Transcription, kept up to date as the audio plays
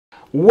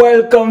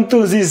Welcome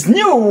to this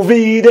new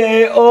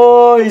video.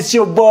 Oh, it's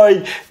your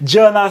boy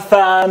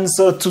Jonathan.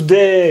 So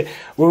today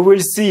we will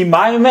see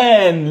my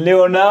man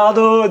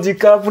Leonardo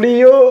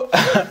Dicaprio.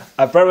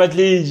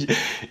 Apparently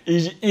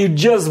he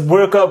just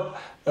broke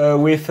up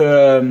with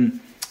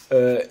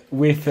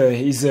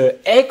his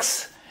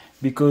ex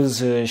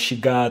because she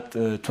got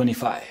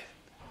 25.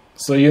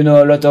 So you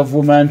know, a lot of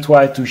women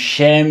try to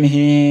shame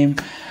him,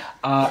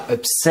 are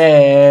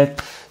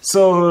upset.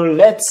 So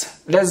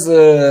let's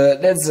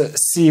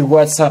see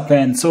what's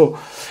happened. So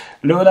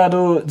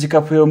Leonardo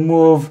DiCaprio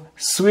moved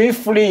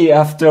swiftly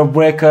after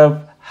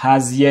breakup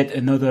as yet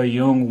another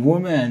young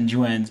woman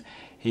joined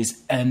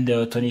his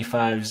under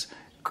 25s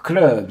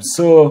club.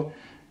 So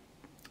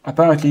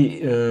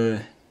apparently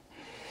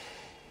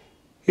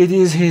it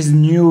is his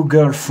new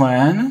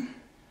girlfriend.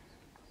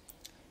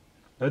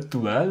 Not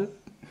too bad.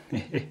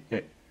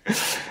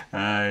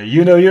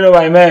 You know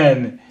my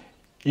man.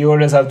 You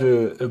always have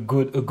a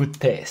good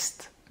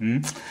taste.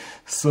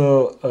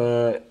 So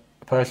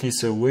apparently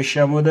it's a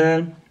Russian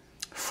model,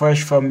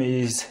 fresh from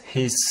his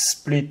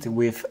split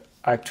with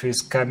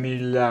actress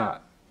Camila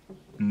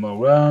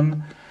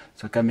Moran.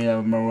 So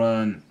Camila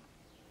Moran,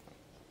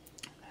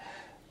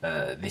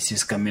 this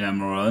is Camila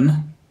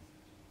Moran.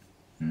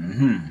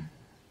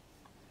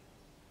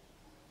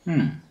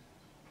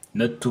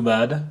 Not too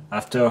bad.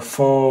 After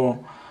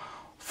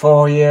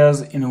four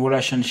years in a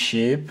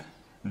relationship,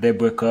 they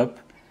broke up.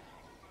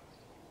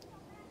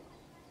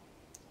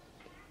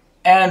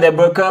 And they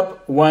broke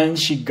up when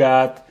she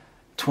got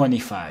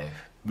 25.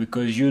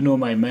 Because you know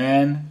my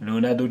man,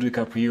 Leonardo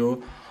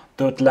DiCaprio,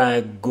 don't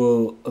like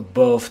go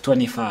above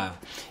 25.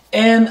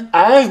 And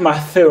I have my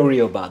theory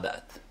about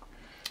that.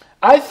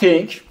 I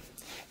think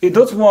he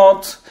don't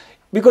want,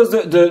 because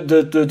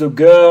the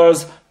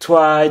girls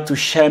try to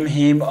shame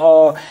him,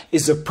 or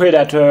he's a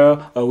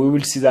predator, or we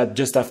will see that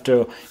just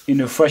after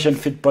in a Fresh and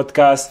Fit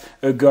podcast,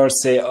 a girl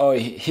say, oh,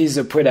 he's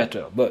a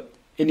predator. But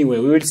anyway,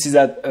 we will see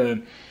that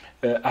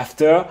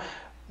after.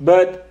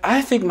 But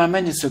I think my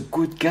man is a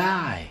good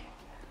guy.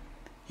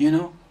 You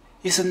know,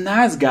 he's a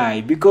nice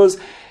guy because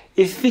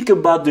he think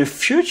about the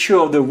future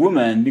of the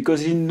woman,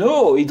 because he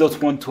know he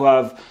don't want to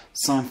have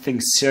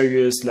something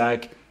serious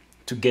like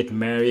to get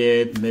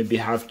married, maybe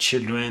have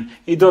children.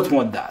 He don't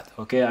want that.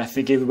 Okay, I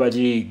think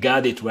everybody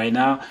got it right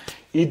now.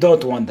 He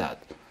don't want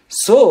that.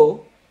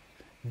 So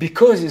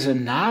because he's a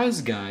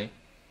nice guy,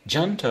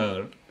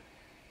 gentle,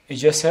 he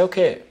just say,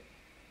 okay,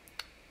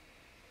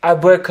 I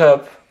break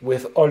up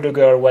with older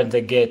girl when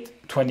they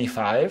get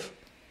 25.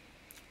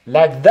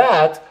 Like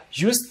that,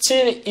 you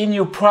still in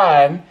your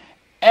prime,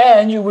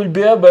 and you will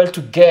be able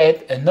to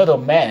get another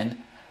man,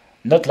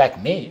 not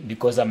like me,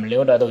 because I'm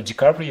Leonardo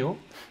DiCaprio,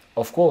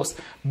 of course,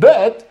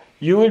 but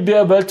you will be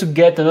able to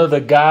get another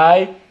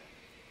guy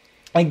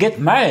and get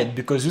married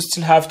because you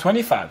still have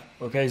 25.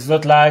 Okay, it's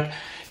not like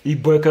you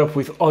break up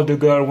with older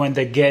girl when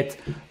they get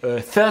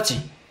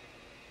 30.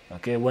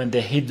 Okay, when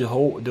they hit the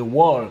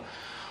wall.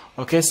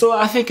 Okay, so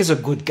I think he's a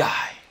good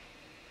guy.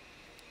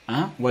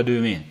 Huh? What do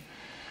you mean?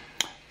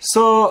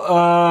 So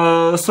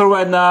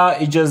right now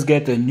he just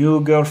get a new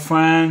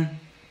girlfriend,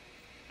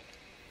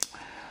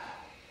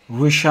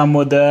 Russian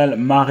model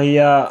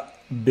Maria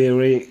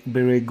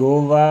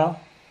Beregova.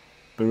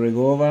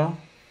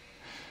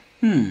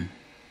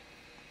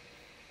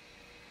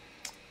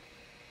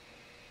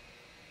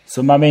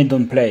 So my main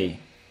don't play.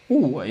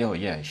 Ooh, oh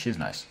yeah, she's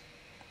nice.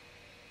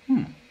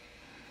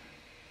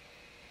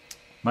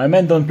 My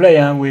man don't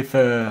play with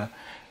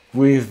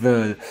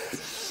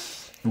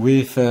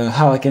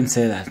how I can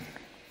say that,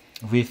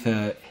 with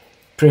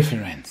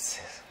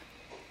preferences.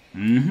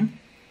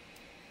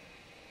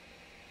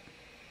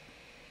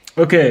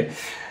 Okay,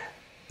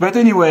 but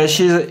anyway,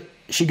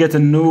 she get a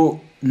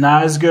new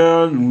nice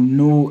girl,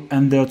 new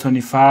under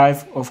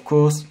 25, of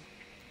course,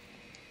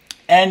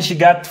 and she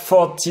got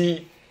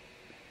 40.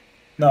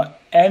 No,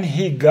 and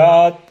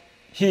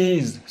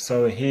he's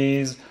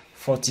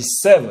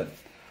 47.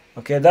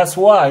 Okay, that's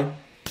why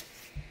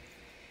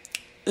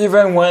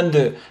even when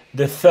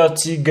the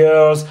 30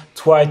 girls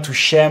try to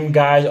shame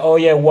guys, oh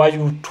yeah, why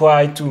you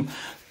try to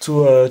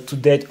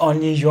date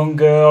only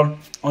younger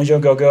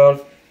girl,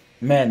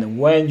 man,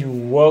 when you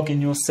work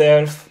in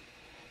yourself,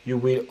 you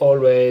will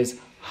always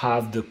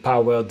have the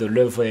power, the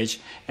leverage,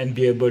 and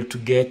be able to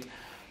get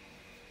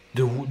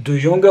the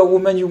younger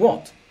woman you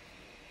want.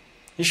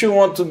 If you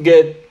want to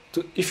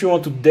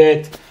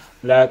date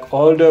like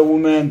older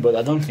women, but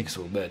I don't think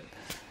so, but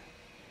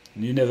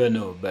you never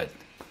know. But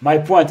my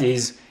point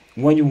is,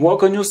 when you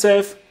work on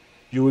yourself,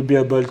 you will be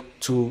able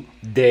to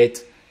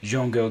date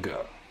younger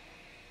girl.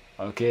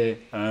 Okay,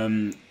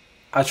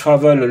 I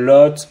travel a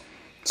lot.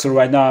 So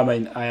right now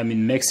I am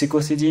in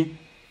Mexico City.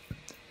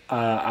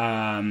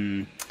 I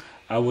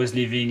was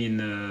living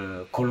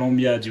in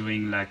Colombia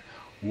during like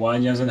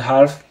 1.5 years,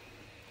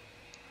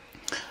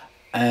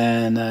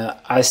 and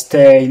I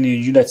stay in the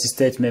United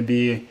States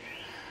maybe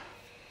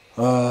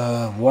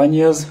 1.5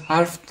 years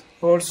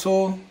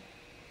also.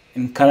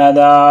 In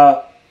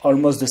Canada,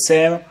 almost the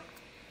same.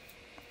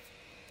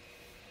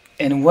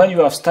 And when you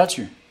have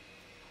statue,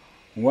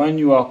 when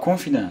you are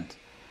confident,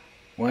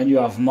 when you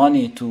have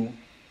money too,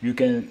 you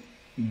can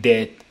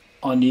date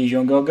only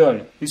younger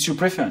girl. It's your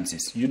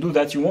preferences. You do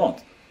that you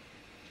want.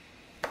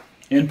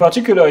 In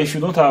particular, if you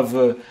don't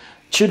have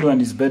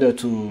children, it's better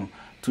to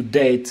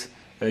date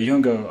a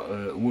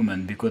younger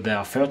woman because they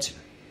are fertile.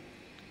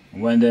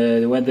 When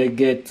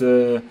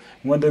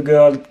the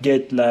girl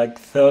get like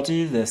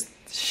 30,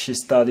 she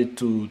started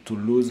to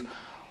lose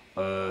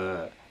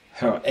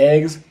her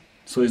eggs,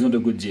 so it's not a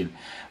good deal.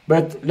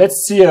 But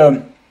let's see.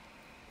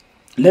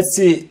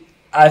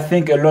 I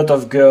think a lot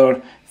of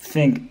girls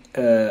think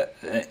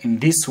in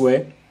this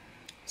way.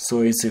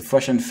 So it's a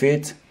fresh and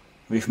fit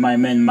with my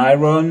man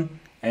Myron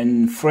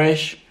and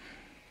Fresh.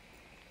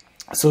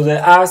 So they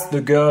asked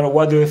the girl,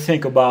 "What do you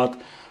think about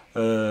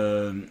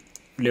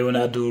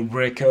Leonardo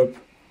breakup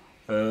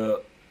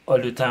all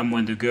the time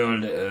when the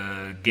girl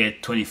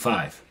get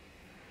 25?"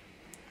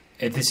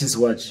 And this is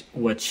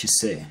what she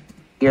said.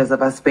 Years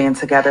of us being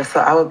together, so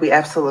I would be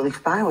absolutely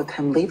fine with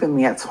him leaving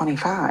me at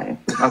 25.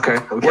 Okay.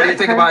 What do you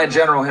think about in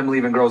general him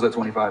leaving girls at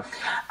 25?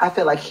 I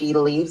feel like he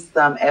leaves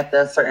them after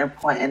a certain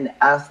point, and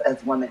us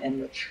as women in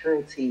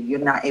maturity, you're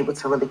not able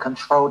to really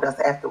control us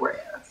after we're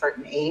at a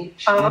certain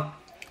age.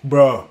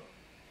 Bro.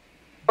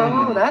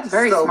 Oh, that's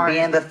very so smart.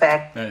 being the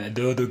fact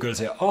The other girl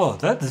say, "Oh,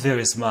 that is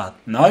very smart."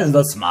 No, it's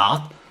not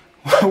smart.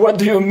 What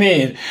do you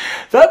mean?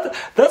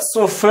 That's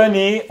so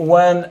funny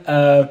when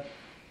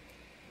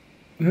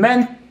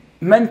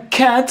men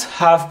can't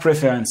have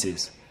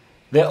preferences.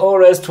 They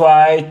always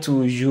try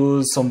to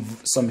use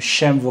some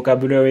shame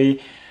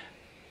vocabulary.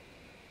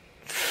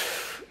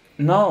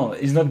 No,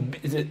 it's not.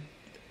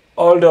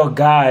 Older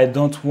guy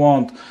don't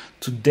want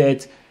to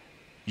date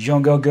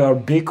younger girl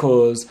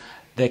because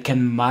they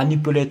can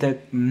manipulate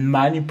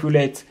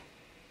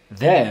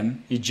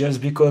them. It's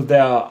just because they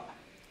are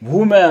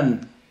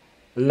women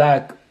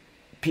like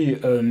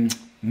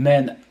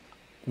men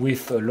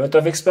with a lot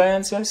of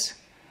experiences,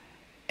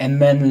 and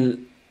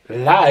men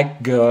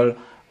like girl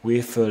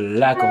with a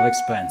lack of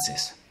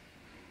experiences.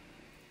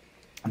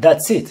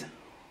 That's it.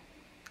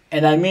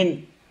 And I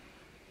mean,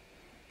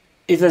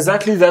 it's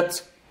exactly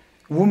that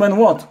women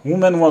want.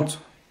 Women want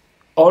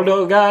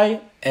older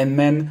guy and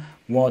men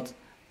want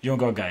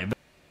younger guy. But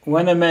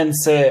when a man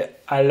say,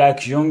 "I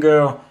like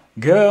younger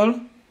girl,"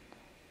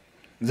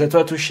 they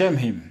try to shame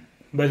him.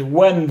 But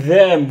when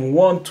them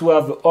want to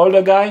have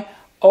older guy,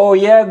 "Oh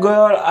yeah,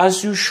 girl,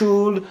 as you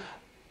should."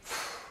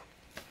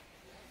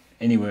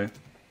 Anyway.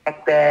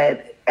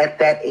 that at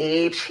that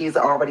age, he's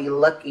already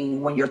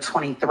looking, when you're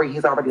 23,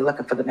 he's already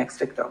looking for the next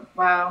victim.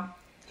 Wow.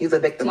 He's a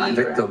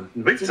victimizer.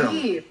 Victim.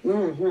 Deep.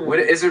 Mm-hmm. What,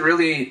 is he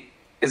really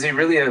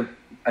a,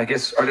 I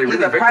guess, are they He's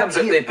really a victims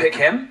if he's- they pick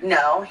him?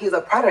 No, he's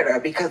a predator,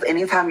 because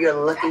anytime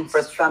you're looking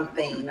for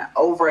something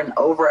over and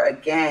over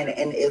again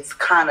and it's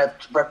kind of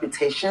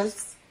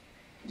repetitious,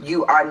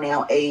 you are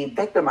now a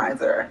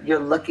victimizer. You're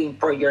looking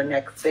for your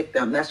next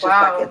victim. That's just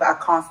Wow. like if I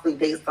constantly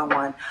date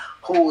someone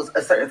who's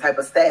a certain type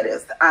of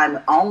status, I'm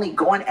only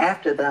going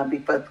after them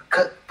because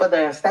for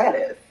their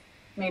status.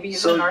 Maybe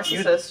he's a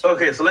narcissist.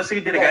 Okay, so let's say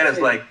you date a guy that's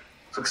like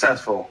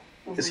successful.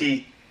 Is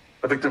he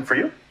a victim for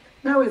you?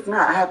 No, he's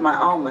not. I have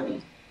my own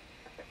money.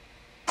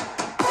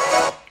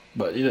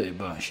 But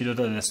she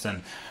doesn't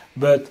understand.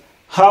 But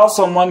how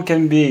someone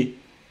can be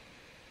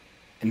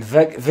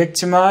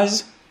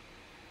victimized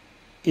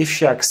if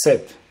she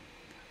accept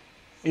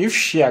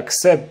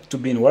to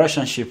be in a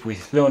relationship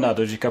with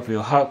Leonardo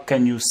Dicaprio? How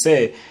can you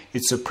say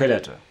it's a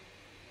predator?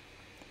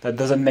 That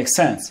doesn't make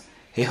sense.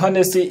 Hey,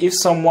 honestly, if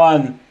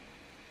someone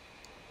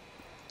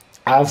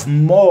have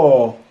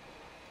more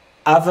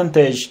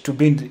advantage to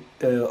be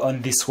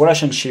on this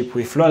relationship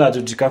with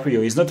Leonardo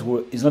DiCaprio, is not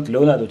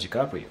Leonardo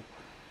DiCaprio,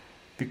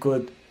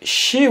 because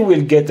she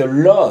will get a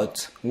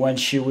lot when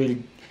she will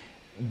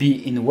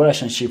be in a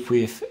relationship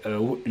with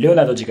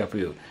Leonardo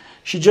DiCaprio.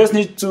 She just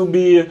needs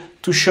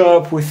to show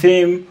up with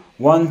him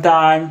one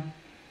time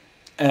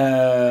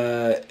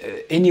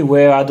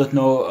anywhere, I don't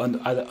know,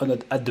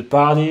 at the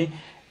party,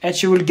 and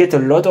she will get a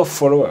lot of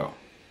followers.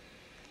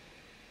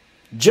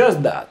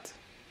 Just that.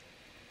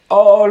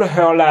 All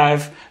her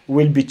life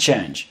will be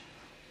changed.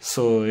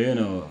 So,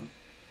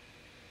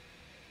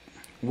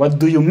 what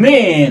do you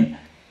mean?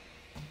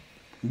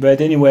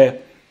 But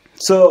anyway,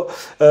 so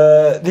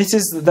this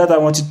is that I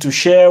wanted to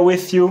share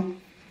with you.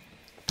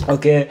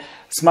 Okay,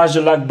 smash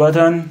the like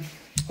button.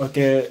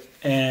 Okay,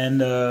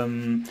 and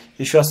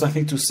if you have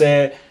something to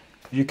say,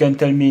 you can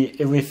tell me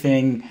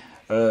everything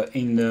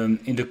in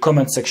the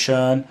comment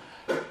section.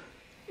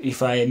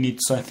 If I need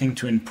something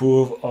to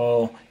improve,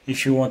 or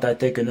if you want I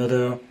take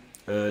another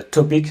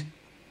topic.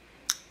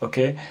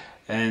 Okay,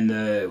 and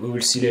we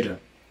will see later.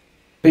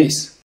 Peace.